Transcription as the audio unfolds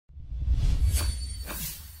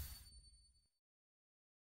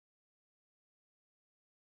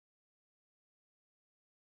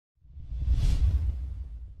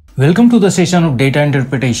Welcome to the session of data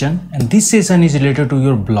interpretation, and this session is related to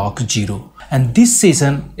your block 0, and this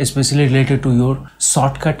session is especially related to your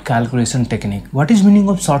shortcut calculation technique. What is meaning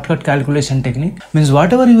of shortcut calculation technique? Means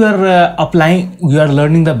whatever you are applying, you are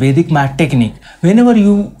learning the Vedic math technique. Whenever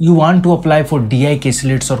you want to apply for DI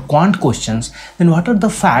caselets or quant questions, then what are the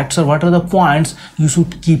facts or what are the points you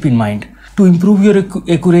should keep in mind to improve your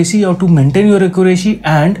accuracy or to maintain your accuracy,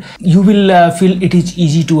 and you will feel it is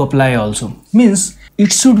easy to apply also. Means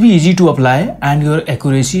it should be easy to apply and your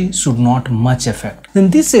accuracy should not much affect. In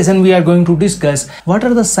this session we are going to discuss what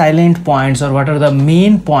are the silent points or what are the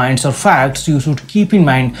main points or facts you should keep in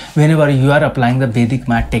mind whenever you are applying the Vedic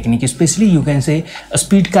math technique, especially you can say a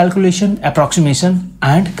speed calculation, approximation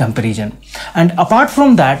and comparison. And apart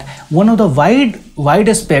from that, one of the wide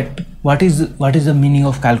aspect, what is the meaning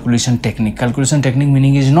of calculation technique? Calculation technique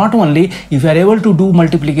meaning is not only if you are able to do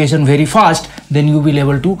multiplication very fast, then you will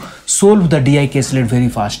able to solve the DI caselet very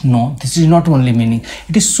fast. No, this is not only meaning.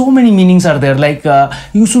 It is so many meanings are there. Like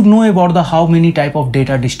you should know about the how many type of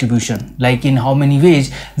data distribution, like in how many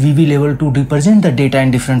ways we will able to represent the data in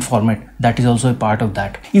different format. That is also a part of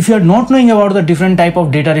that. If you are not knowing about the different type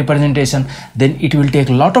of data representation, then it will take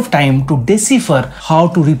a lot of time to decipher how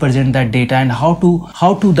to represent that data and how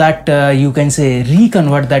to that you can say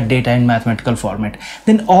reconvert that data in mathematical format.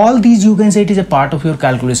 Then all these you can say it is a part of your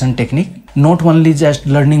calculation technique, not only just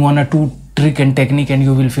learning one or two trick and technique and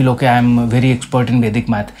you will feel okay, I am very expert in Vedic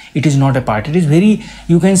math. It is not a part. It is very,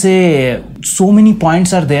 you can say, so many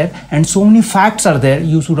points are there and so many facts are there.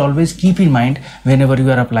 You should always keep in mind whenever you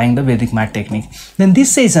are applying the Vedic math technique. Then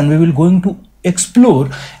this session we will going to explore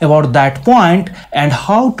about that point and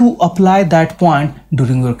how to apply that point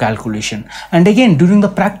during your calculation. And again, during the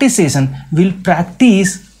practice session we'll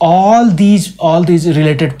practice all these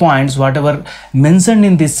related points whatever mentioned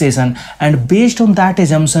in this session, and based on that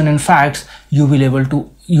assumption and facts you will able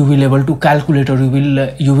to calculate, or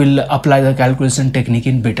you will apply the calculation technique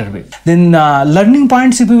in better way. Then learning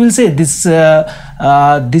points, if you will say this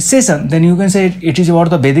session, then you can say it is about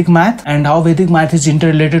the Vedic math and how Vedic math is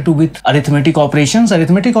interrelated to with arithmetic operations.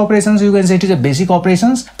 Arithmetic operations you can say it is a basic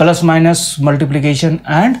operations, plus minus, multiplication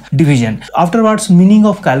and division. Afterwards, meaning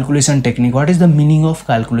of calculation technique. What is the meaning of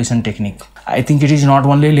calculation technique? I think it is not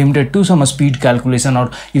only limited to some speed calculation,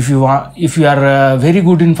 or if you are very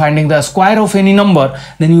good in finding the square of any number,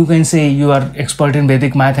 then you can say you are expert in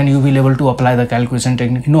Vedic math and you will able to apply the calculation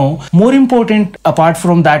technique. No, more important apart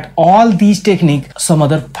from that, all these technique, some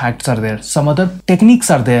other facts are there, some other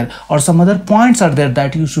techniques are there, or some other points are there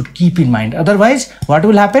that you should keep in mind. Otherwise, what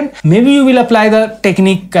will happen? Maybe you will apply the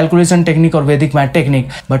technique, calculation technique or Vedic math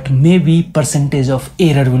technique, but maybe percentage of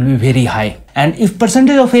error will be very high. And if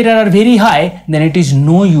percentage of error are very high, then it is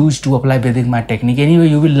no use to apply Vedic math technique. Anyway,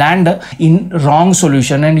 you will land in wrong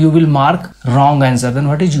solution and you will mark wrong answer. Then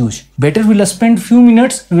what is use? Better we'll spend few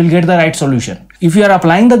minutes, we will get the right solution. If you are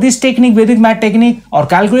applying this technique, Vedic math technique or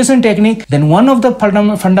calculation technique, then one of the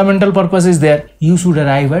fundamental purpose is there. You should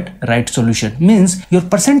arrive at right solution. Means your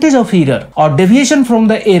percentage of error or deviation from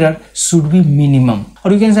the error should be minimum,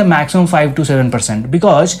 or you can say maximum 5 to 7%,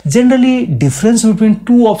 because generally difference between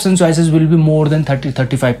two option choices will be more than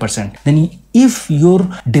 30-35%. Then if your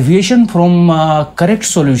deviation from correct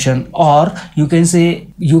solution, or you can say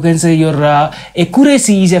your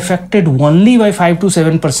accuracy is affected only by 5 to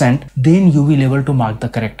 7%, then you will able to mark the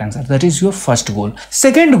correct answer. That is your first goal.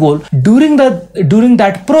 Second goal, during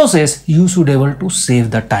that process you should able to save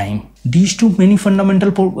the time. These two many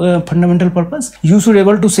fundamental purpose. You should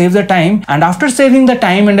able to save the time, and after saving the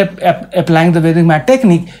time and applying the Vedic math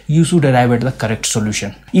technique, you should arrive at the correct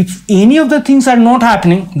solution. If any of the things are not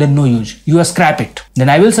happening, then no use. You scrap it. Then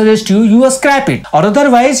I will suggest you scrap it. Or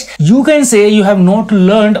otherwise, you can say you have not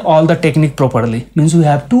learned all the technique properly. Means you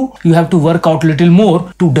have to work out little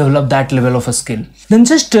more to develop that level of a skill. Then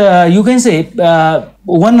just you can say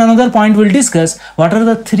one another point we'll discuss what are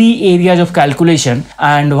the three areas of calculation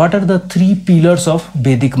and what are the three pillars of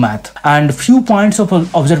Vedic math, and few points of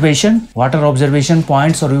observation. What are observation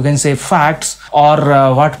points, or you can say facts, or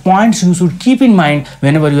what points you should keep in mind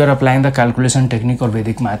whenever you are applying the calculation technique or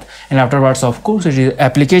Vedic math. And afterwards, of course, it is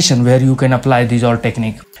application where you can apply these all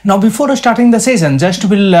technique. Now, before starting the session, just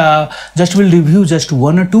will review just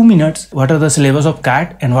 1 or 2 minutes what are the syllabus of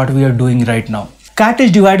CAT and what we are doing right now. CAT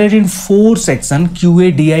is divided in 4 sections: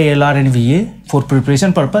 QA, DI, LR and VA. For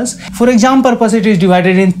preparation purpose, for exam purpose, it is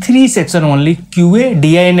divided in 3 sections only. QA,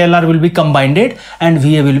 DI and LR will be combined and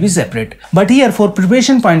VA will be separate. But here for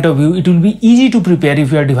preparation point of view, it will be easy to prepare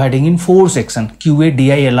if you are dividing in 4 sections: QA,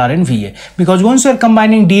 DI, LR and VA. Because once you are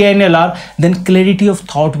combining DI and LR, then clarity of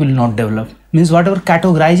thought will not develop. means whatever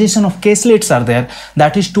categorization of caselets are there,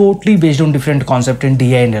 that is totally based on different concept in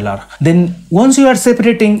DI and LR. Then once you are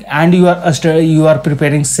separating and you are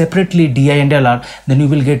preparing separately DI and LR, then you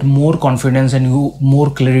will get more confidence and more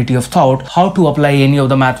clarity of thought how to apply any of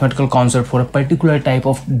the mathematical concept for a particular type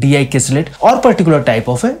of DI caselet or particular type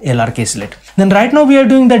of a LR caselet. Then right now we are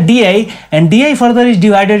doing the DI, and DI further is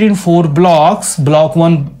divided in 4 blocks: block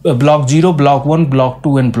 1, block 0, block 1, block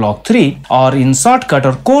 2 and block 3, or in shortcut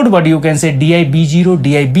or code word you can say DI B0,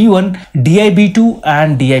 DI B1, DI B2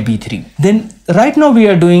 and DI B3. Then right now we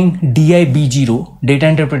are doing DI B0, data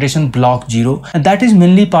interpretation block 0, and that is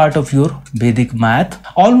mainly part of your Vedic math.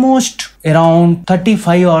 Almost around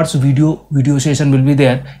 35 hours video session will be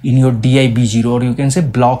there in your DI B0, or you can say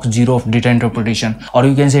block 0 of data interpretation, or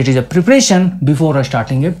you can say it is a preparation before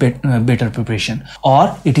starting a better preparation,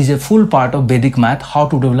 or it is a full part of Vedic math, how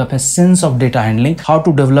to develop a sense of data handling, how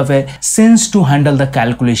to develop a sense to handle the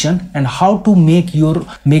calculation, and how to make your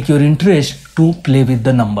interest to play with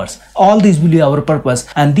the numbers. All these will be our purpose,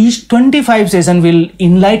 and these 25 sessions will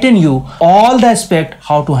enlighten you all the aspect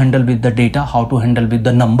how to handle with the data, how to handle with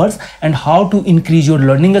the numbers, and how to increase your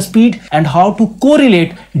learning speed, and how to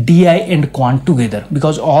correlate DI and quant together,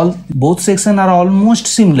 because both sections are almost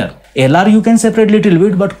similar. LR you can separate little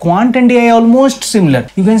bit, but quant and DI almost similar.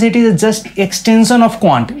 You can say it is just extension of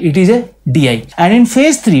quant. It is a DI. And in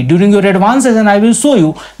phase 3, during your advanced session, I will show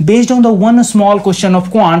you based on the one small question of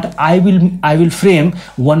quant, I will frame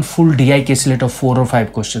one full DI caselet of 4 or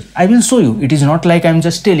 5 questions. I will show you. It is not like I am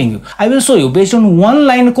just telling you. I will show you based on one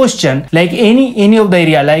line question, like any of the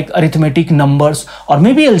area, like arithmetic, numbers, or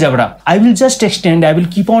maybe algebra. I will just extend. I will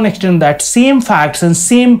keep on extend that same facts and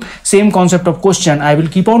same concept of question. I will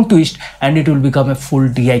keep on twist, and it will become a full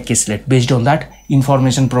DI caselet based on that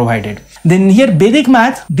information provided. Then here Vedic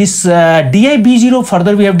math, this DI B0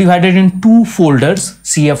 further we have divided in 2 folders,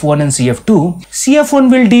 CF1 and CF2.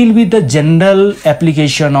 CF1 will deal with the general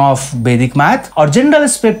application of Vedic math or general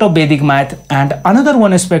aspect of Vedic math, and another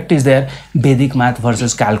one aspect is there, Vedic math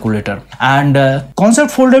versus calculator. And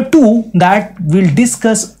concept folder 2, that will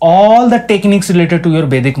discuss all the techniques related to your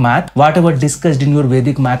Vedic math, whatever discussed in your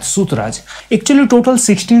Vedic math sutras. Actually total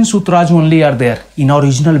 16 sutras only are there in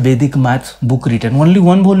original Vedic math book written. Only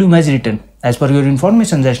 1 volume has written. As per your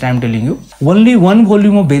information, just I am telling you, only 1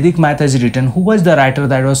 volume of Vedic math has written. Who was the writer?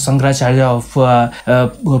 That was Shankaracharya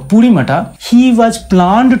of Puri Mata. He was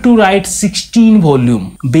planned to write 16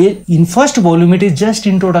 volume. In first volume, it is just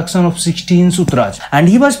introduction of 16 sutras, and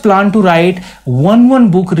he was planned to write one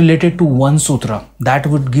book related to one sutra. That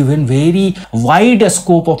would give him very wide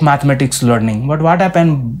scope of mathematics learning. But what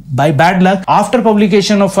happened? By bad luck, after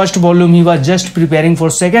publication of first volume, he was just preparing for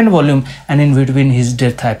second volume, and in between his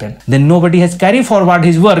death happened. Then nobody has carried forward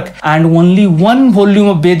his work, and only 1 volume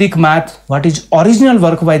of Vedic math, what is original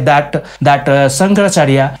work by that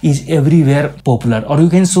Shankaracharya, is everywhere popular, or you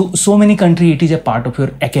can so many countries it is a part of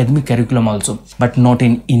your academic curriculum also, but not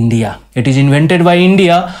in India. It is invented by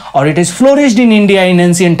India, or it is flourished in India in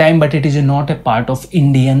ancient time, but it is not a part of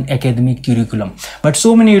Indian academic curriculum. But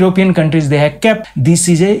so many European countries, they have kept this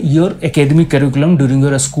is your academic curriculum during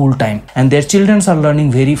your school time, and their children are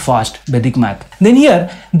learning very fast Vedic math. Then here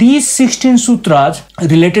these 16 sutras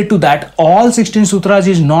related to that, all 16 sutras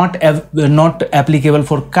is not applicable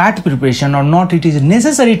for CAT preparation, or not it is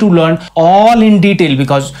necessary to learn all in detail,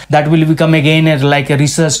 because that will become again like a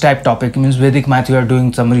research type topic. Means Vedic math you are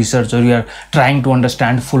doing some research, or you are trying to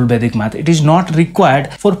understand full Vedic math. It is not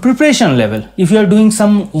required for preparation level. If you are doing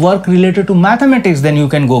some work related to mathematics, then you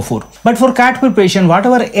can go for. But for CAT preparation,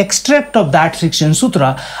 whatever extract of that 16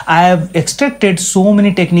 sutra, I have extracted so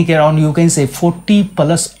many technique around, you can say 40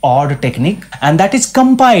 plus odd technique, and that is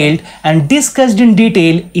compiled and discussed in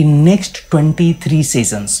detail in next 23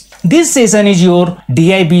 sessions. This session is your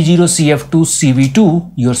DI B0 CF2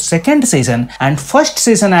 CV2, your second session, and first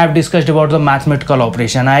session I have discussed about the mathematical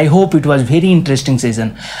operation. I hope it was very interesting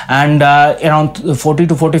session, and around 40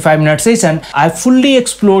 to 45 minute session I fully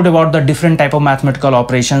explored about the different type of mathematical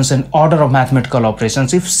operations and order of mathematical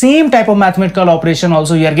operations. If same type of mathematical operation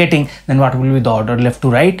also you are getting, then what will be the order left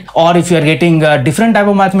to right? Or if you are getting different type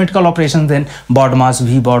of mathematical operations, then BODMAS,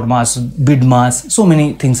 VBODMAS, BIDMAS, so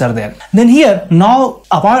many things are there. Then here now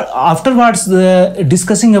afterwards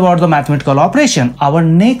discussing about the mathematical operation, our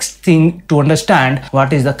next thing to understand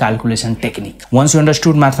what is the calculation technique. Once you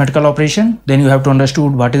understood mathematical operation, then you have to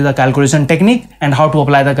understood what is the calculation technique and how to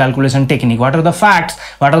apply the calculation technique. What are the facts,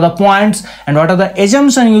 what are the points, and what are the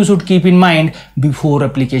assumptions you should keep in mind before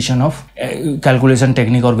application of calculation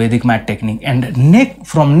technique or Vedic math technique. And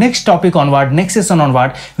from next topic onward, next session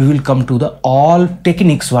onward, we will come to the all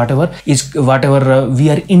techniques whatever we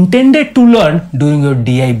are intended to learn during your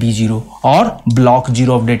DIB0 or block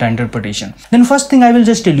 0 of data interpretation. Then first thing I will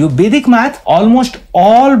just tell you, Vedic math, almost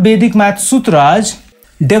all Vedic math sutras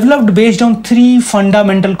developed based on three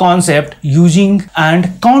fundamental concepts using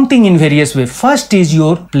and counting in various ways. First is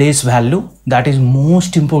your place value, that is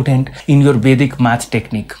most important in your Vedic math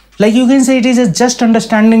technique. Like you can say it is just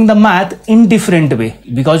understanding the math in different way,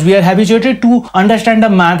 because we are habituated to understand the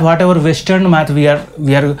math, whatever Western math we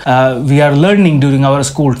are learning during our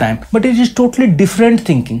school time. But it is totally different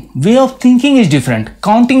thinking. Way of thinking is different.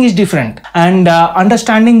 Counting is different, and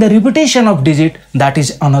understanding the repetition of digit, that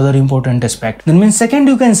is another important aspect. Then means second,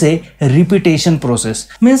 you can say repetition process.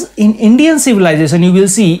 Means in Indian civilization you will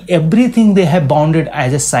see everything they have bounded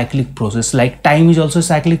as a cyclic process. Like time is also a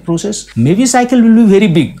cyclic process. Maybe cycle will be very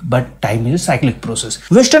big, but time is a cyclic process.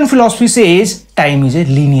 Western philosophy says time is a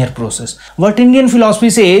linear process. What Indian philosophy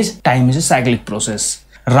says, time is a cyclic process.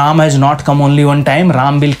 Ram has not come only one time.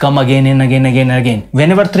 Ram will come again and again and again.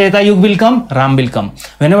 Whenever Treta Yuga will come, Ram will come.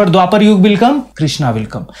 Whenever Dwapar Yuga will come, Krishna will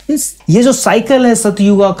come. ये जो cycle है Sat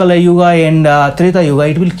Yuga, Kala Yuga and Treta Yuga,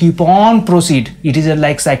 it will keep on proceed. It is a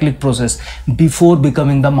like cyclic process before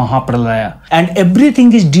becoming the Mahapralaya. And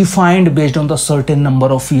everything is defined based on the certain number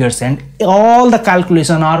of years, and all the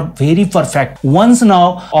calculations are very perfect. Once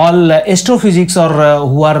now all astrophysics or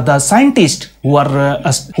who are the scientists who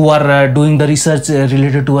are doing the research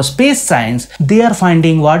related to a space science, they are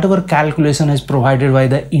finding whatever calculation is provided by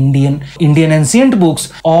the Indian ancient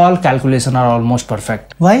books, all calculations are almost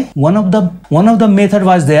perfect. Why? One of the method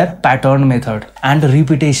was there, pattern method and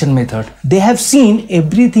repetition method. They have seen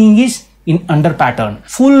everything is in under pattern.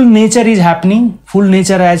 Full nature is happening, full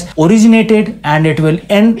nature has originated, and it will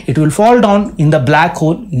end, it will fall down in the black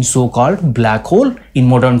hole, in so-called black hole in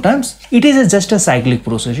modern terms. It is just a cyclic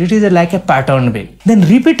process. It is like a pattern way. Then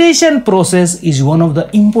repetition process is one of the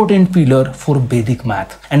important pillar for Vedic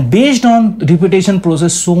math, and based on repetition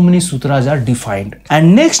process so many sutras are defined.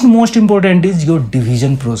 And next most important is your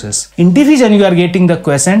division process. In division you are getting the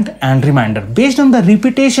quotient and remainder. Based on the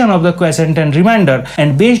repetition of the quotient and remainder,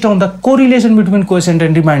 and based on the correlation between quotient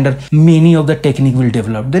and remainder, many of the technique will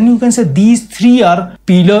develop. Then you can say these three are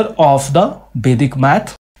pillar of the Vedic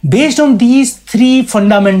math. Based on these three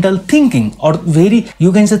fundamental thinking, or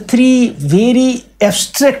you can say three very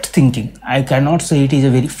abstract thinking. I cannot say it is a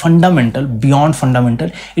very fundamental, beyond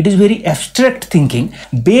fundamental. It is very abstract thinking.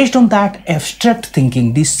 Based on that abstract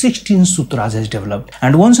thinking, these 16 sutras has developed.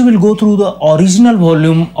 And once you will go through the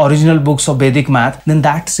original books of Vedic math, then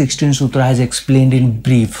that 16 sutra has explained in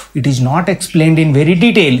brief. It is not explained in very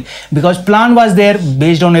detail, because plan was there,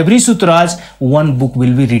 based on every sutras, one book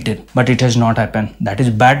will be written. But it has not happened. That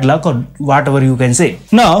is bad luck or whatever you can say.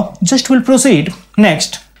 Now, just will proceed.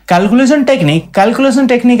 Next, calculation technique. Calculation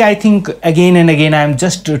technique, I think again and again I am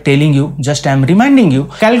just telling you, I am reminding you,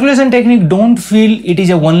 calculation technique, don't feel it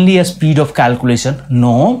is only a speed of calculation.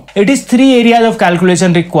 No, it is three areas of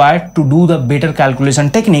calculation required to do the better calculation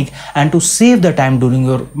technique and to save the time during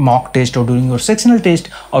your mock test or during your sectional test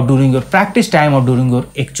or during your practice time or during your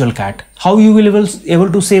actual CAT. How you will be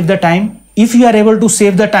able to save the time? If you are able to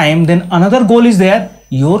save the time, then another goal is there.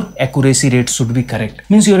 Your accuracy rate should be correct.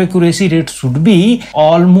 Means your accuracy rate should be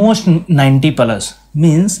almost 90 plus.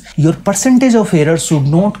 Means your percentage of error should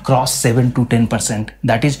not cross 7 to 10%.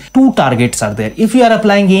 That is, two targets are there. If you are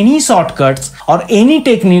applying any shortcuts or any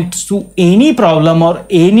techniques to any problem or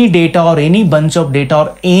any data or any bunch of data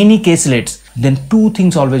or any caselets, then two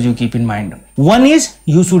things always you keep in mind. One is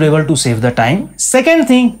you should able to save the time. Second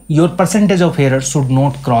thing, your percentage of error should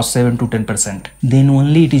not cross 7 to 10%. Then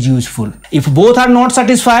only it is useful. If both are not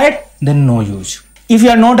satisfied, then no use. If you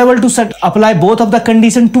are not able to apply both of the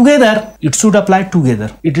condition together, it should apply together.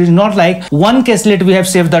 It is not like one caselet we have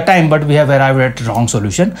saved the time but we have arrived at wrong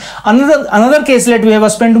solution. Another caselet we have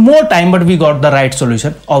spent more time but we got the right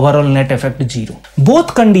solution. Overall net effect is 0.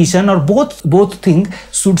 Both condition or both things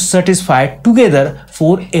should satisfy together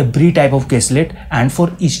for every type of caselet and for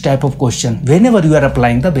each type of question whenever you are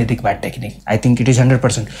applying the Vedic math technique. I think it is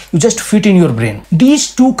 100%. You just fit in your brain.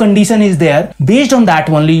 These two condition is there. Based on that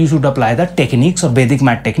only you should apply the techniques or Vedic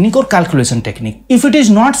math technique or calculation technique. If it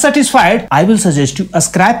is not satisfied, I will suggest you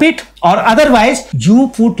scrap it, or otherwise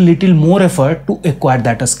you put little more effort to acquire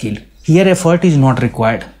that skill. Here effort is not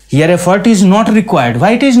required. Here effort is not required.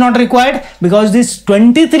 Why it is not required? Because this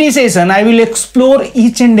 23 session I will explore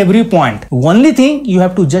each and every point. Only thing, you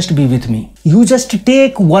have to just be with me. You just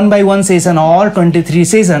take one by one session, all 23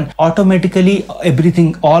 session, automatically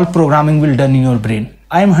everything, all programming will done in your brain.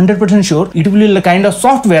 I am 100% sure it will be the kind of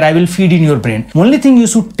software I will feed in your brain. Only thing, you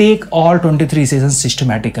should take all 23 sessions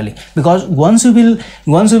systematically, because once you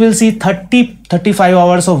will see 35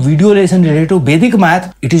 hours of video lesson related to Vedic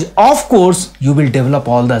math, it is of course you will develop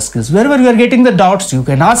all the skills. Wherever you are getting the doubts, you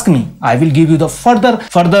can ask me. I will give you the further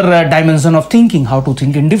dimension of thinking, how to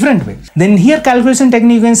think in different way. Then here calculation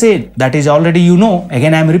technique, you can say that is already you know.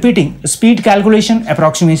 Again I am repeating: speed, calculation,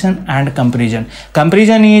 approximation and comparison.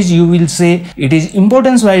 Comparison is, you will say it is importance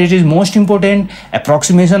wise it is most important.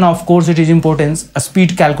 Approximation, of course it is importance. A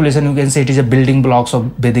speed calculation, you can say it is a building blocks of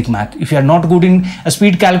Vedic math. If you are not good in a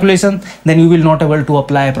speed calculation, then you will not able to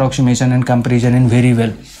apply approximation and comparison in very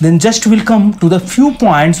well. Then just will come to the few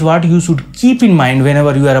points what you should keep in mind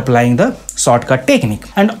whenever you are applying the shortcut technique,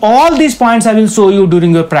 and all these points I will show you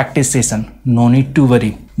during your practice session. No need to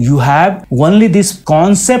worry. You have only this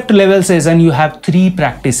concept level session, you have 3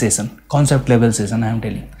 practice session. Concept level session I am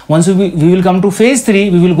telling. Once we will come to phase 3,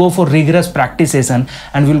 we will go for rigorous practice session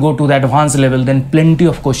and we will go to the advanced level. Then plenty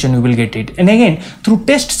of question you will get it, and again through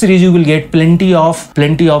test series you will get plenty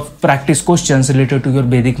of practice questions related to your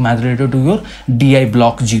Vedic math, related to your DI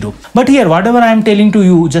block 0. But here whatever I am telling to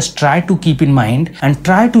you, just try to keep in mind and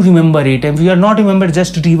try to remember it. And if you are not remember,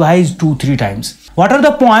 just revise 2-3 times. What are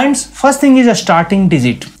the points? First thing is a starting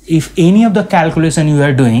digit. If any of the calculation you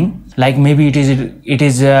are doing, like maybe it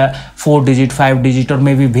is a 4 digit, 5 digit, or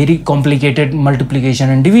maybe very complicated multiplication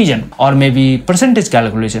and division, or maybe percentage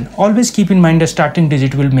calculation, always keep in mind the starting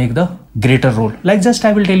digit will make the greater role. Like just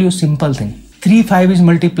I will tell you simple thing: 35 is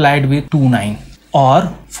multiplied with 29, or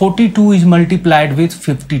 42 is multiplied with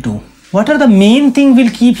 52. What are the main thing we'll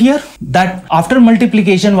keep here? That after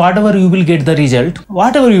multiplication, whatever you will get the result,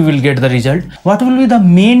 what will be the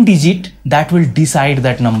main digit that will decide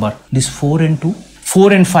that number? This 4 and 2,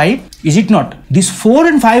 4 and 5, is it not? This 4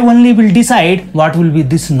 and 5 only will decide what will be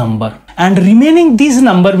this number, and remaining this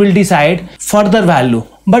number will decide further value.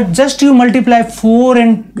 But just you multiply 4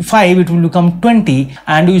 and 5, it will become 20,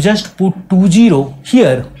 and you just put 20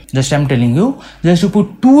 here. Just I'm telling you, just you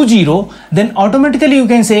put 20, then automatically you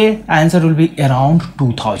can say answer will be around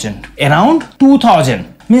 2000. Around 2000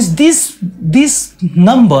 means this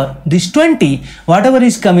number, this 20, whatever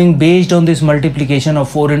is coming based on this multiplication of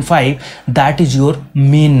 4 and 5, that is your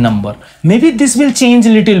main number. Maybe this will change a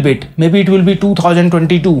little bit. Maybe it will be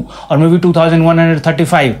 2022 or maybe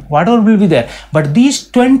 2135, whatever will be there. But these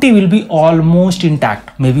 20 will be almost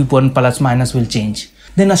intact. Maybe 1 plus minus will change.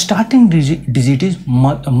 Then a starting digit is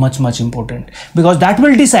much important, because that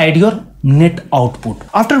will decide your net output.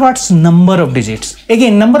 Afterwards, number of digits.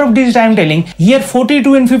 Again, number of digits I am telling here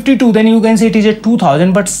 42 and 52, then you can say it is a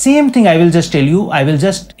 2000, but same thing I will just tell you, I will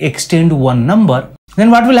just extend one number. Then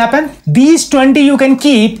what will happen? These 20 you can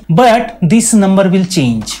keep, but this number will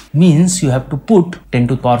change. Means you have to put 10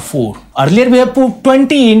 to the power 4. Earlier we have put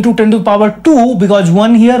 20 into 10 to the power 2, because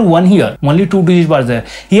 1 here, 1 here. Only 2 digits was there.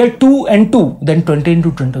 Here 2 and 2, then 20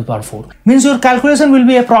 into 10 to the power 4. Means your calculation will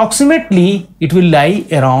be approximately, it will lie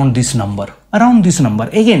around this number. Around this number.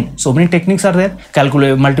 Again, so many techniques are there.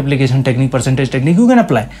 Calculate, multiplication technique, percentage technique, you can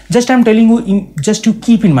apply. Just I'm telling you, just to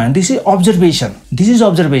keep in mind, this is observation. This is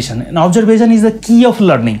observation, and observation is the key of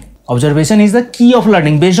learning. Observation is the key of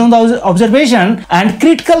learning. Based on the observation and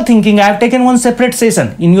critical thinking, I have taken one separate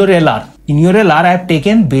session in your LR. In your LR, I have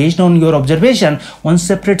taken, based on your observation, one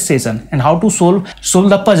separate session, and how to solve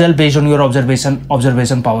the puzzle based on your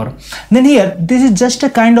observation power. Then here, this is just a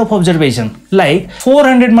kind of observation, like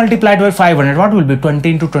 400 multiplied by 500, what will be 20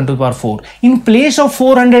 into 10 to the power 4. In place of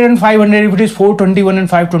 400 and 500, if it is 421 and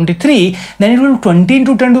 523, then it will be 20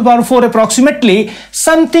 into 10 to the power 4 approximately,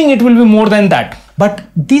 something it will be more than that. But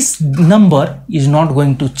this number is not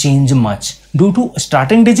going to change much due to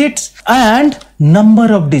starting digits and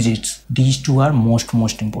number of digits. These two are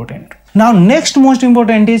most important. Now next most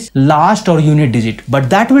important is last or unit digit,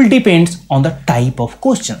 but that will depend on the type of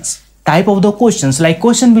questions. Type of the questions, like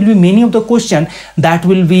question will be many of the question that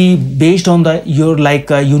will be based on your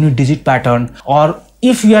unit digit pattern, or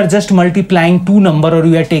if you are just multiplying two number, or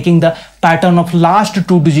you are taking the pattern of last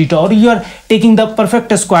 2 digit, or you are taking the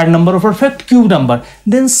perfect square number or perfect cube number,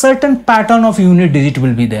 then certain pattern of unit digit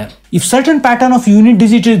will be there. If certain pattern of unit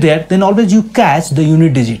digit is there, then always you catch the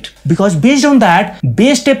unit digit, because based on that,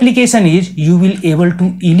 best application is you will able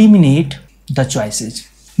to eliminate the choices.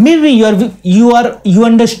 Maybe you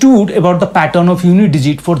understood about the pattern of unit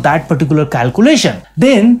digit for that particular calculation.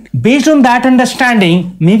 Then based on that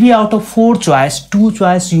understanding, maybe out of 4 choice, 2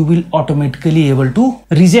 choice you will automatically able to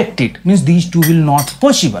reject it. Means these two will not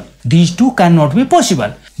possible. These two cannot be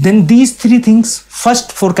possible. Then these 3 things,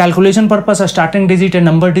 first for calculation purpose, a starting digit and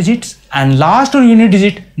number digits, and last or unit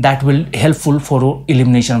digit, that will helpful for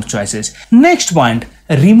elimination of choices. Next point,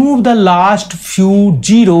 remove the last few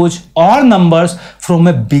zeros or numbers from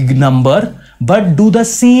a big number, but do the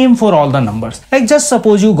same for all the numbers. Like just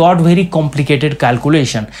suppose you got very complicated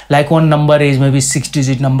calculation, like one number is maybe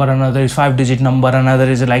 6-digit number, another is 5-digit number, another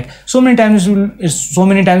is like so many times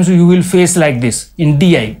you will face like this in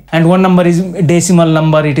DI, and one number is decimal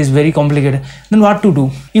number, it is very complicated. Then what to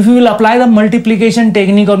do? If you will apply the multiplication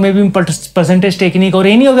technique or maybe percentage technique or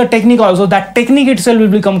any other technique also, that technique itself will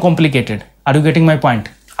become complicated. Are you getting my point?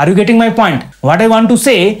 Are you getting my point? What I want to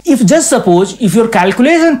say, if just suppose if your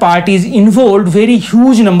calculation part is involved very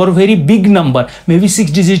huge number, very big number, maybe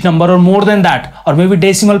 6-digit number or more than that, or maybe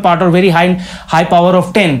decimal part or very high power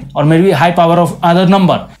of 10 or maybe high power of other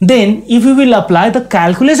number, then if you will apply the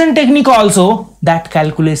calculation technique also, that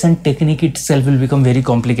calculation technique itself will become very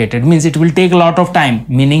complicated. Means it will take a lot of time.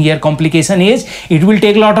 Meaning here complication is it will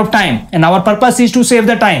take a lot of time, and our purpose is to save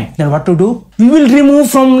the time. Then what to do? We will remove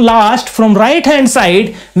from right hand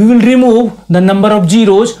side, we will remove the number of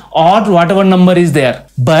zeros or whatever number is there.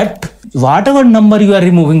 But whatever number you are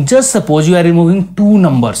removing, just suppose you are removing two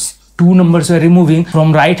numbers you are removing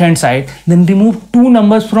from right hand side, then remove two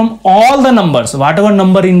numbers from all the numbers, whatever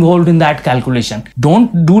number involved in that calculation.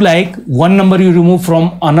 Don't do like one number you remove from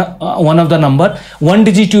one of the number, one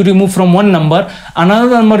digit you remove from one number, another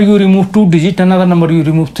number you remove 2 digit, another number you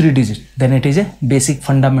remove 3 digit. Then it is a basic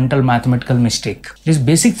fundamental mathematical mistake. This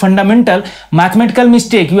basic fundamental mathematical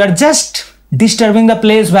mistake, you are just disturbing the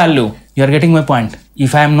place value. You are getting my point?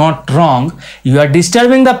 If I am not wrong, you are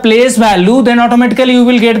disturbing the place value, then automatically you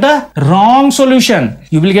will get the wrong solution.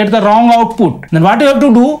 You will get the wrong output. Then what you have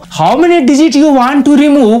to do? How many digits you want to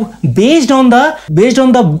remove based on the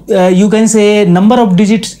you can say number of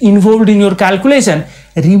digits involved in your calculation.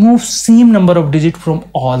 Remove same number of digits from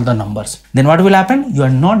all the numbers. Then what will happen? You are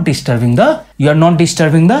not disturbing the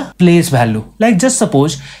place value. Like just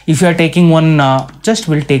suppose if you are taking one, just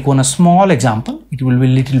will take a small example. It will be a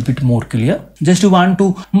little bit more clear. Just you want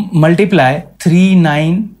to multiply 3,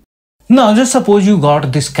 9. Now just suppose you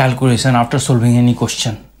got this calculation after solving any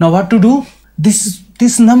question. Now what to do?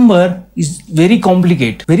 This number is very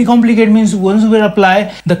complicated. Very complicated means once we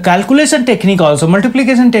apply the calculation technique also,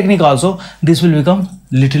 multiplication technique also, this will become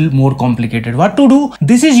little more complicated. What to do?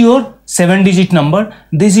 This is your 7-digit number,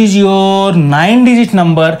 this is your 9-digit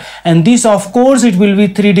number, and this of course it will be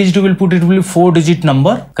 3 digit, you will put it will be 4-digit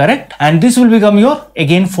number, correct? And this will become your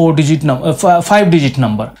again 4-digit number, 5-digit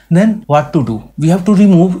number. Then what to do? We have to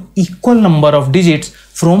remove equal number of digits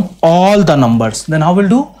from all the numbers. Then how will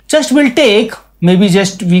do? Just will take, maybe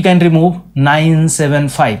just we can remove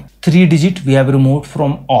 975. 3 digit we have removed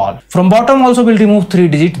from all. From bottom also we'll remove 3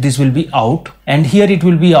 digit. This will be out, and here it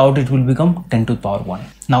will be out. It will become 10 to the power 1.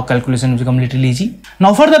 Now calculation will become little easy.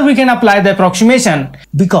 Now further we can apply the approximation,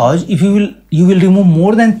 because if you will remove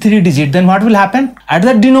more than 3 digit, then what will happen? At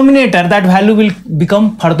the denominator that value will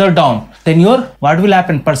become further down. Then what will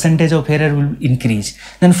happen? Percentage of error will increase.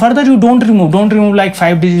 Then further you don't remove like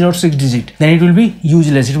 5 digit or 6 digit. Then it will be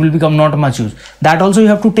useless. It will become not much use. That also you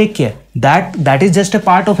have to take care. That is just a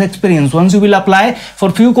part of experience. Once you will apply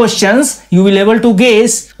for few questions, you will able to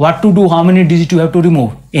guess what to do, how many digits you have to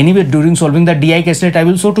remove. Anyway, during solving the DI caselet, I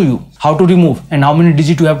will show to you how to remove and how many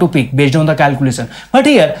digits you have to pick based on the calculation. But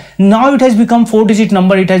here, now it has become 4-digit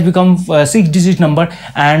number, it has become 6-digit number,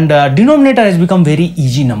 and denominator has become very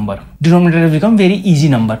easy number. Denominator has become very easy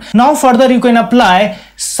number. Now further you can apply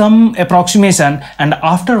some approximation, and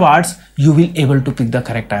afterwards you will able to pick the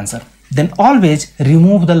correct answer. Then always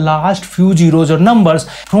remove the last few zeros or numbers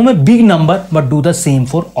from a big number, but do the same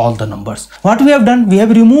for all the numbers. What we have done? We have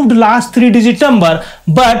removed last 3-digit number,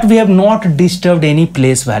 but we have not disturbed any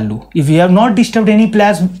place value. If we have not disturbed any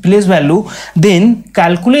place value, then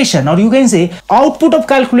calculation, or you can say output of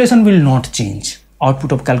calculation, will not change.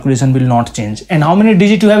 Output of calculation will not change. And how many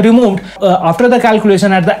digits you have removed after the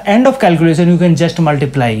calculation, at the end of calculation you can just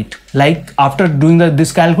multiply it. Like after doing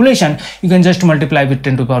this calculation, you can just multiply with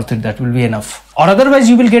 10 to the power 3. That will be enough. Or otherwise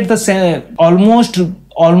you will get the same, almost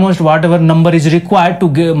whatever number is required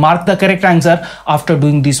to mark the correct answer. After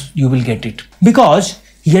doing this you will get it, because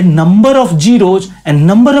here number of zeros and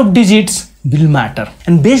number of digits will matter,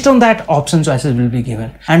 and based on that option choices will be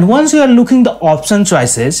given. And once you are looking the option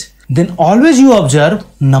choices, then always you observe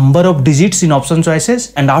number of digits in option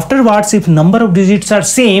choices, and afterwards if number of digits are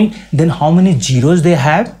same, then how many zeros they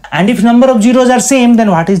have, and if number of zeros are same, then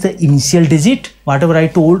what is the initial digit. Whatever I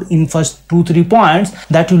told in first 2-3 points,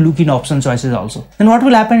 that you look in option choices also. Then what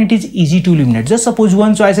will happen? It is easy to eliminate. Just suppose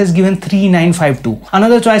one choice is given 3, 9, 5, 2,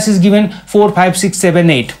 another choice is given 4, 5, 6, 7,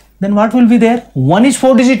 8. then what will be there? One is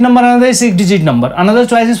 4-digit number, another is 6-digit number, another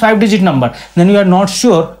choice is 5-digit number. Then you are not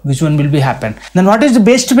sure which one will be happen. Then what is the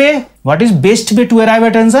best way? What is best way to arrive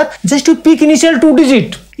at answer? Just to pick initial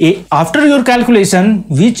 2-digit. After your calculation,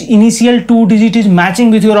 which initial 2-digit is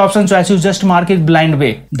matching with your option choice, you just mark it blind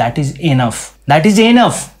way. That is enough. That is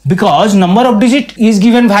enough, because number of digit is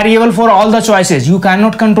given variable for all the choices. You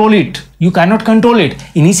cannot control it. You cannot control it.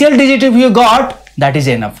 Initial digit if you got, that is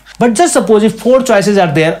enough. But just suppose if 4 choices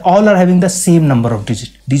are there, all are having the same number of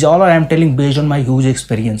digits. These all I am telling based on my huge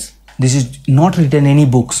experience. This is not written in any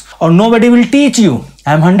books, or nobody will teach you.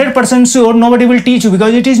 I am 100% sure nobody will teach you,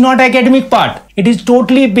 because it is not academic part. It is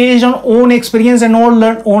totally based on own experience and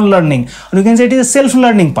own learning. Or you can say it is a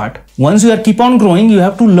self-learning part. Once you are keep on growing, you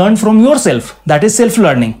have to learn from yourself. That is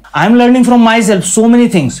self-learning. I am learning from myself so many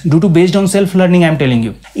things due to based on self-learning I am telling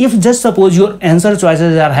you. If just suppose your answer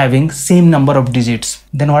choices are having same number of digits,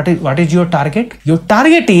 then what is your target? Your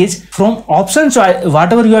target is from option choice,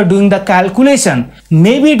 whatever you are doing the calculation,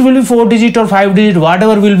 maybe it will be 4-digit or 5-digit,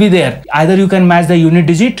 whatever will be there. Either you can match the unit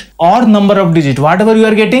digit or number of digit, whatever you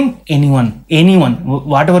are getting, anyone,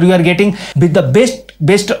 whatever you are getting with the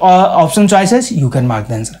best option choices, you can mark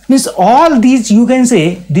the answer. Means all these, you can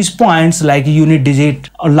say these points like unit digit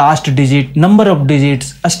or last digit, number of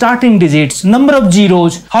digits, starting digits, number of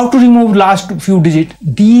zeros, how to remove last few digits,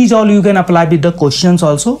 these all you can apply with the questions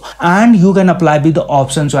also, and you can apply with the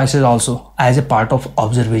option choices also as a part of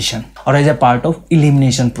observation or as a part of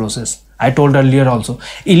elimination process. I told earlier also,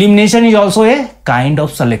 elimination is also a kind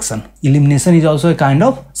of selection. Elimination is also a kind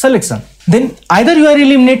of selection. Then either you are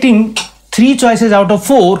eliminating 3 choices out of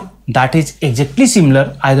 4, that is exactly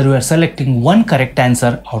similar. Either you are selecting 1 correct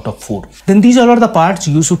answer out of 4. Then these all are the parts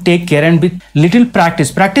you should take care, and with little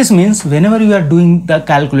practice. Practice means whenever you are doing the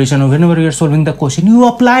calculation or whenever you are solving the question, you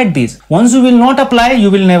apply this. Once you will not apply,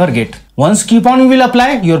 you will never get. Once keep on you will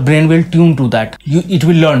apply, your brain will tune to that. It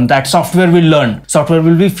will learn, that software will learn. Software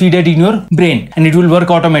will be fed in your brain and it will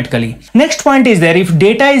work automatically. Next point is there, if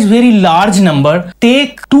data is very large number,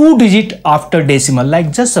 take 2 digit after decimal.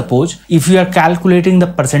 Like just suppose if you are calculating the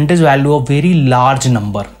percentage value of very large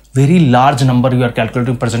number you are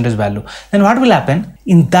calculating percentage value, then what will happen?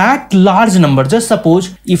 In that large number, just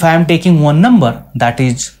suppose if I am taking one number, that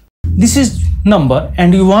is, this is number,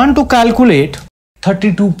 and you want to calculate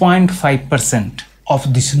 32.5%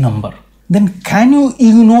 of this number, then can you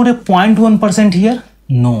ignore a 0.1% here?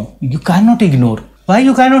 No, you cannot ignore. Why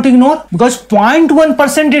you cannot ignore? Because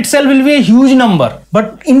 0.1% itself will be a huge number.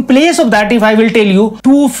 But in place of that, if I will tell you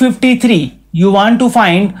 253, you want to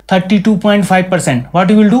find 32.5%, what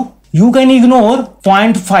you will do? You can ignore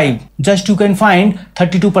 0.5, just you can find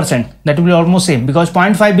 32%. That will be almost same, because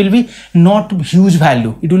 0.5 will be not huge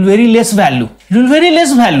value. It will very less value.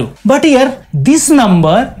 But here, this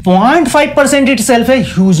number, 0.5% itself a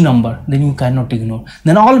huge number. Then you cannot ignore.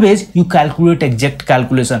 Then always you calculate exact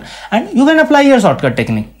calculation. And you can apply your shortcut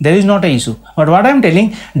technique. There is not an issue. But what I am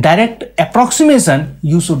telling, direct approximation,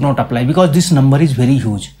 you should not apply, because this number is very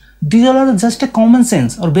huge. These are just a common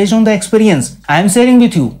sense or based on the experience I am sharing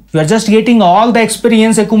with you. You are just getting all the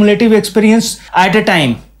experience, accumulative experience at a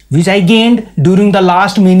time, which I gained during the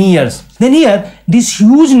last many years. Then here, this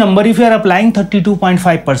huge number, if you are applying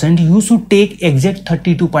 32.5%, you should take exact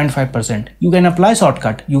 32.5%. You can apply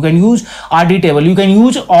shortcut. You can use RD table. You can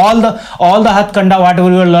use all the Hatkanda,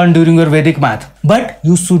 whatever you have learned during your Vedic math. But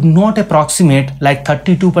you should not approximate like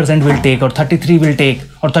 32% will take, or 33 will take,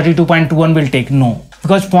 or 32.21 will take. No.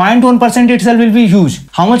 Because 0.1% itself will be huge.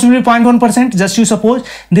 How much will be 0.1%? Just you suppose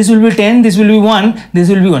this will be 10, this will be 1, this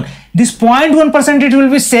will be 1. This 0.1% it will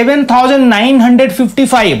be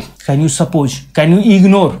 7,955. Can you suppose? Can you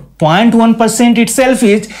ignore? 0.1% itself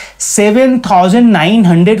is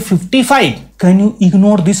 7,955. Can you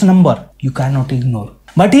ignore this number? You cannot ignore.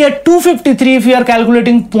 But here 253, if you are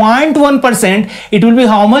calculating 0.1%, it will be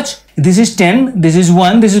how much? This is 10, this is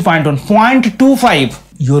 1, this is 0.1, 0.25.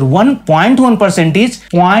 Your 1.1% is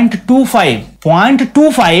 0.25.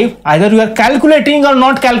 0.25, either you are calculating or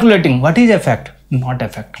not calculating. What is effect? Not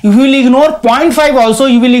effect. If you will ignore 0.5 also,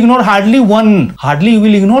 you will ignore hardly 1. Hardly you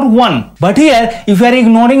will ignore 1. But here, if you are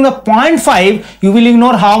ignoring the 0.5, you will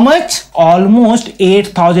ignore how much? Almost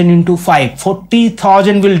 8,000 into 5.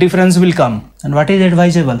 40,000 difference will come. And what is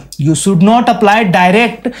advisable? You should not apply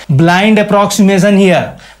direct blind approximation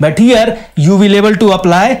here. But here, you will able to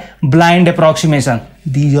apply blind approximation.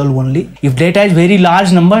 These all only. If data is very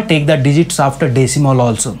large number, take the digits after decimal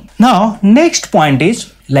also. Now, next point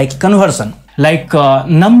is like conversion. Like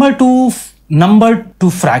number to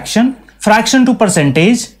fraction, fraction to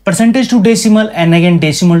percentage, percentage to decimal, and again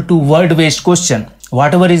decimal to word-based question.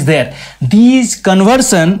 Whatever is there, these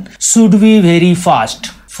conversion should be very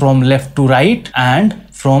fast. from left to right and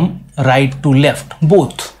from right to left.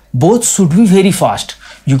 Both should be very fast.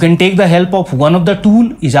 You can take the help of one of the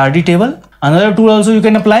tool is RD table. Another tool also you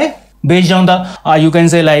can apply based on the you can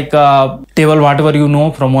say like table whatever you know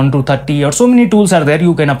from 1 to 30 or so many tools are there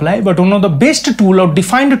you can apply, but one of the best tool or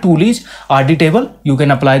defined tool is RD table. You can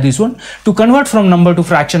apply this one to convert from number to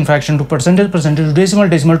fraction, fraction to percentage, percentage to decimal,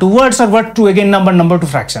 decimal to words, or word to again number, number to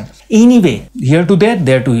fraction. Anyway, here to there,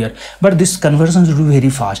 there to here, but this conversion should be very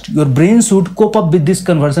fast. Your brain should cope up with this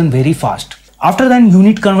conversion very fast. After that,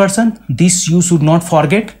 unit conversion, this you should not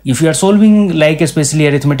forget. If you are solving like especially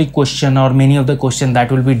arithmetic question or many of the question,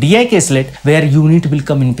 that will be DI caselet where unit will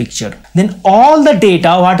come in picture. Then all the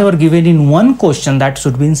data whatever given in one question, that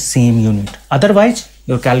should be in same unit. Otherwise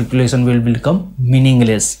your calculation will become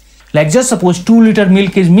meaningless. Like just suppose 2 liter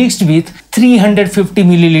milk is mixed with 350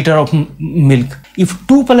 milliliter of milk. If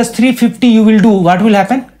 2 plus 350 you will do, what will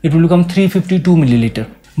happen? It will become 352 milliliter.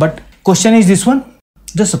 But question is this one.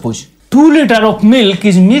 Just suppose 2 liter of milk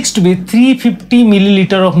is mixed with 350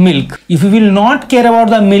 milliliter of milk. If you will not care about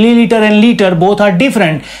the milliliter and liter, both are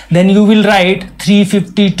different, then you will write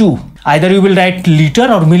 352. Either you will write liter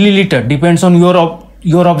or milliliter, depends on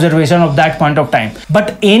your observation of that point of time.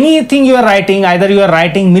 But anything you are writing, either you are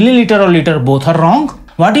writing milliliter or liter, both are wrong.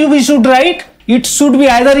 What we should write? It should be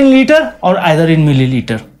either in liter or either in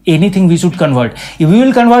milliliter. Anything we should convert. If we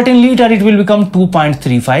will convert in liter, it will become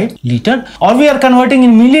 2.35 liter, or we are converting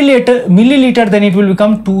in milliliter, then it will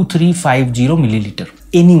become 2350 milliliter.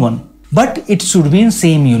 Anyone, but it should be in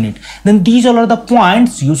same unit. Then these all are the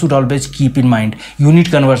points you should always keep in mind. Unit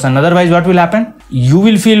conversion. Otherwise, what will happen? You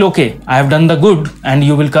will feel okay, I have done the good, and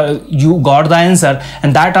you got the answer,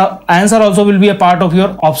 and that answer also will be a part of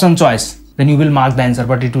your option choice. Then you will mark the answer,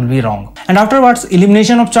 but it will be wrong. And afterwards,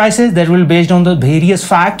 elimination of choices, that will based on the various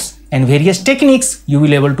facts and various techniques, you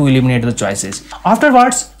will able to eliminate the choices.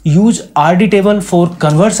 Afterwards, use RD table for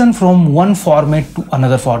conversion from one format to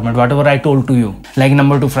another format, whatever I told to you, like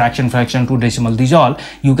number to fraction, fraction to decimal, these all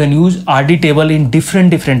you can use RD table in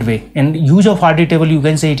different way. And use of RD table, you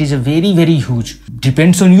can say it is a very huge.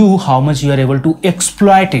 Depends on you how much you are able to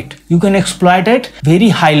exploit it. You can exploit it very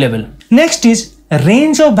high level. Next is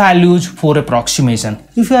range of values for approximation.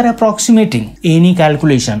 If you are approximating any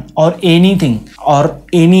calculation or anything or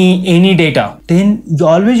any data, then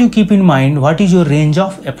you keep in mind what is your range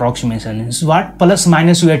of approximation. Is what plus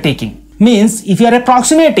minus you are taking. Means if you are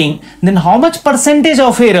approximating, then how much percentage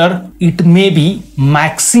of error it may be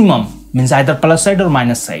maximum, means either plus side or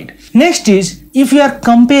minus side. Next is if you are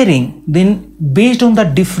comparing, then based on the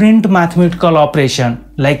different mathematical operation,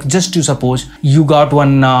 like just to suppose you got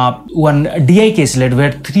one DI caselet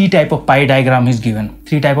where 3 type of pie diagram is given.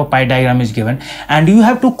 3 type of pie diagram is given, and you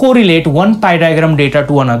have to correlate one pie diagram data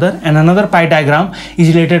to another, and another pie diagram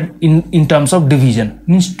is related in terms of division.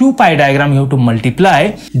 Means 2 pie diagram you have to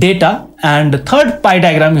multiply data, and the third pie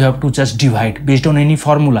diagram you have to just divide based on any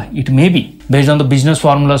formula. It may be based on the business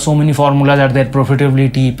formula. So many formulas are there: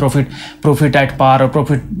 profitability, profit at par, or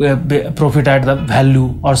profit at the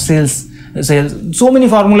value, or sales. So many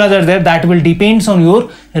formulas are there that will depends on your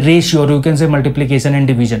ratio, or you can say multiplication and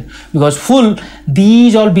division, because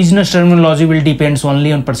these all business terminology will depends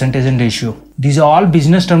only on percentage and ratio. These are all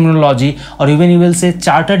business terminology, or even you will say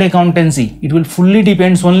chartered accountancy, it will fully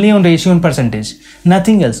depends only on ratio and percentage,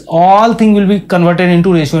 nothing else. All thing will be converted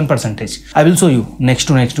into ratio and percentage. I will show you next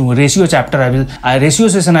to ratio chapter. Ratio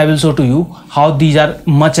session I will show to you how these are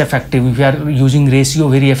much effective. If you are using ratio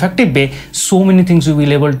very effective way, so many things you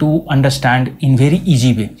will able to understand in very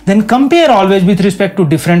easy way. Then compare always with respect to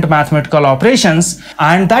different mathematical operations,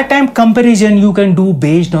 and that time comparison you can do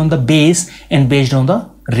based on the base and based on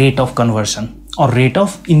the rate of conversion, or rate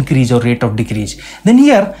of increase or rate of decrease. Then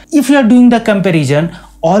here, if you are doing the comparison,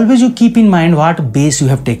 always you keep in mind what base you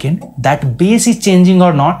have taken, that base is changing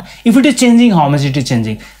or not. If it is changing, how much it is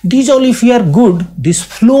changing. These all, if you are good, this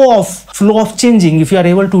flow of changing, if you are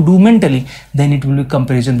able to do mentally, then it will be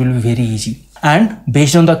comparison will be very easy. And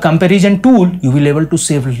based on the comparison tool, you will able to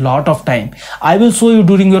save a lot of time. I will show you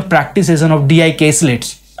during your practice session of DI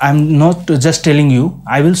caselets. I'm not just telling you,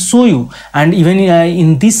 I will show you. And even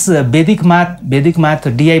in this Vedic math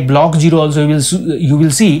DI block 0 also you will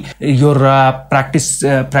see your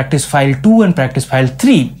practice file 2 and practice file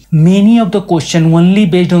 3. Many of the question only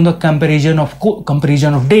based on the comparison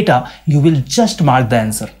of data, you will just mark the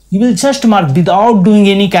answer. You will just mark without doing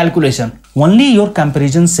any calculation. Only your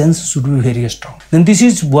comparison sense should be very strong. Then this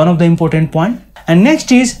is one of the important point. And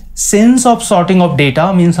next is sense of sorting of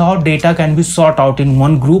data, means how data can be sorted out in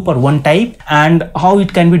one group or one type, and how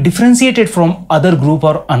it can be differentiated from other group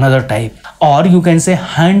or another type. Or you can say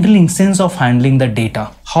handling, sense of handling the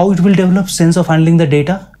data. How it will develop sense of handling the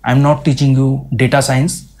data? I'm not teaching you data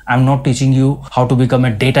science. I'm not teaching you how to become a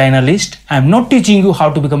data analyst. I'm not teaching you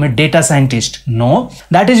how to become a data scientist. No,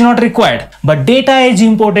 that is not required. But data is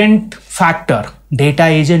important factor. Data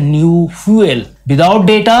is a new fuel. Without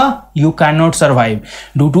data, you cannot survive.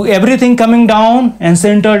 Due to everything coming down and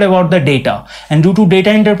centered about the data, and due to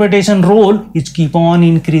data interpretation role is keep on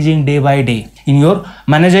increasing day by day. In your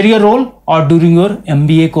managerial role or during your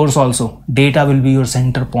MBA course also, data will be your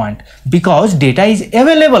center point, because data is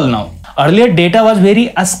available now. Earlier data was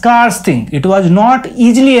very scarce thing. It was not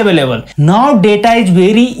easily available. Now data is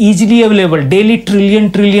very easily available. Daily trillion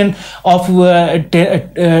of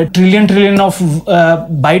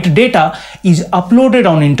byte data is uploaded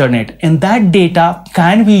on internet, and that data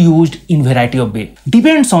can be used in variety of ways.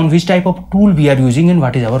 Depends on which type of tool we are using and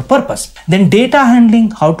what is our purpose. Then data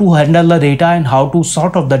handling, how to handle the data and how to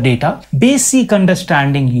sort of the data. Basic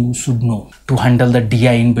understanding you should know to handle the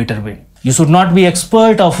DI in better way. You should not be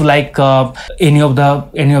expert of like any of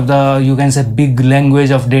the you can say big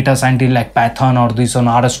language of data scientist like Python or this on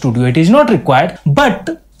RStudio. It is not required,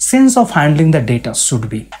 but sense of handling the data should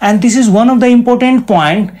be. And this is one of the important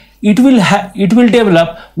point. It will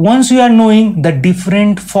develop once you are knowing the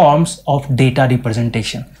different forms of data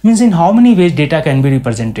representation. Means in how many ways data can be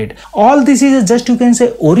represented. All this is just, you can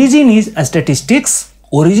say, origin is a statistics.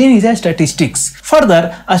 Origin is a statistics.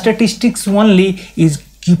 Further, a statistics only is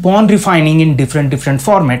keep on refining in different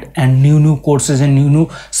format, and new courses and new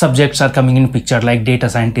subjects are coming in picture like data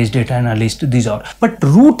scientist, data analyst, these are. But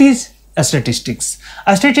root is a statistics.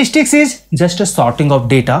 A statistics is just a sorting of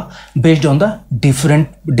data based on the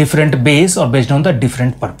different base or based on the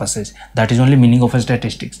different purposes. That is only meaning of a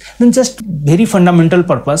statistics. Then just very fundamental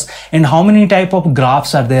purpose, and how many type of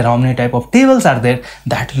graphs are there, how many type of tables are there,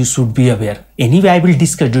 that you should be aware. Anyway, I will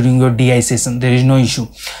discuss during your DI session. There is no issue.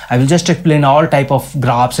 I will just explain all type of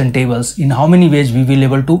graphs and tables, in how many ways we will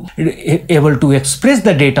able to express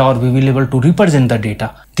the data, or we will able to represent the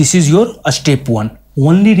data. This is your step 1.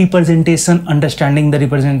 Only representation, understanding the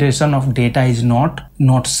representation of data is not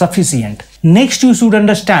sufficient. Next, you should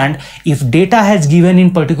understand if data has given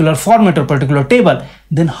in particular format or particular table,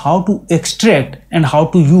 then how to extract and how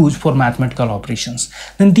to use for mathematical operations.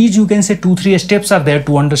 Then these, you can say, 2-3 steps are there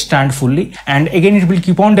to understand fully. And again, it will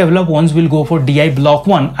keep on develop. Once we'll go for DI block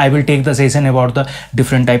 1, I will take the session about the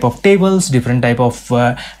different type of tables, different type of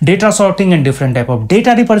data sorting, and different type of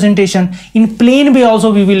data representation. In plain way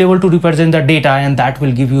also we will able to represent the data, and that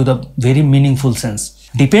will give you the very meaningful sense.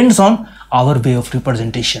 Depends on our way of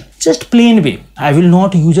representation. Just plain way. I will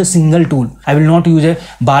not use a single tool. I will not use a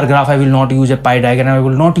bar graph. I will not use a pie diagram. I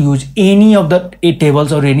will not use any of the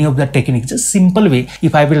tables or any of the techniques. Just simple way.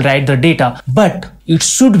 If I will write the data, but it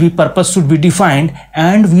should be, purpose should be defined,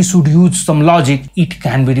 and we should use some logic. It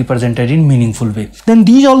can be represented in meaningful way. Then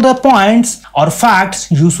these all the points or facts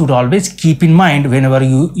you should always keep in mind whenever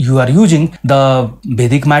you are using the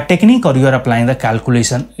Vedic math technique, or you are applying the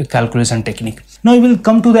calculation technique. Now you will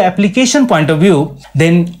come to the application point of view.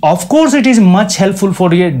 Then of course it is much helpful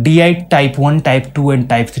for your DI type 1, type 2 and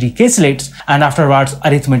type 3 caselets, and afterwards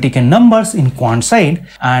arithmetic and numbers in quant side.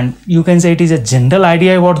 And you can say it is a general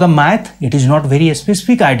idea about the math. It is not very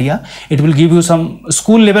specific idea. It will give you some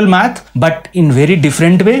school level math, but in very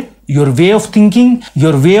different way. Your way of thinking,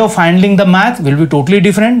 your way of handling the math will be totally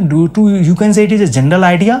different. Due to, you can say, it is a general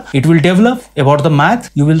idea. It will develop about the math.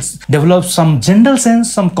 You will develop some general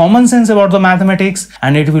sense, some common sense about the mathematics,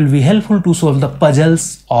 and it will be helpful to solve the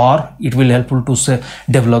puzzles, or it will helpful to say,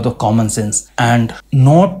 develop the common sense. And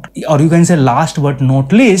not, or you can say last but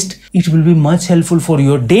not least, it will be much helpful for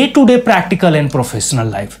your day-to-day practical and professional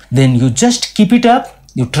life. Then you just keep it up.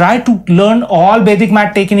 You try to learn all Vedic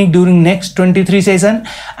math technique during next 23 session,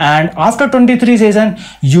 and after 23 session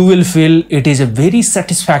you will feel it is a very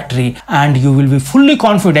satisfactory, and you will be fully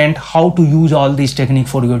confident how to use all these technique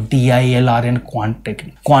for your DI, LR and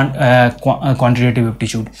quantitative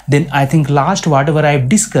aptitude. Then I think last whatever I have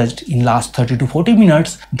discussed in last 30 to 40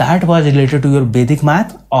 minutes, that was related to your Vedic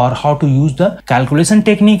math, or how to use the calculation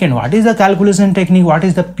technique, and what is the calculation technique, what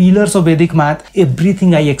is the pillars of Vedic math.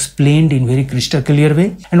 Everything I explained in very crystal clear way.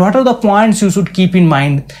 And what are the points you should keep in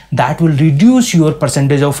mind that will reduce your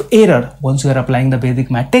percentage of error once you are applying the Vedic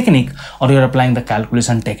math technique, or you are applying the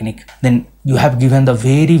calculation technique. Then you have given the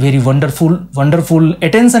very wonderful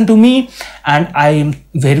attention to me, and I am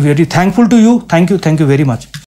very thankful to you. Thank you very much.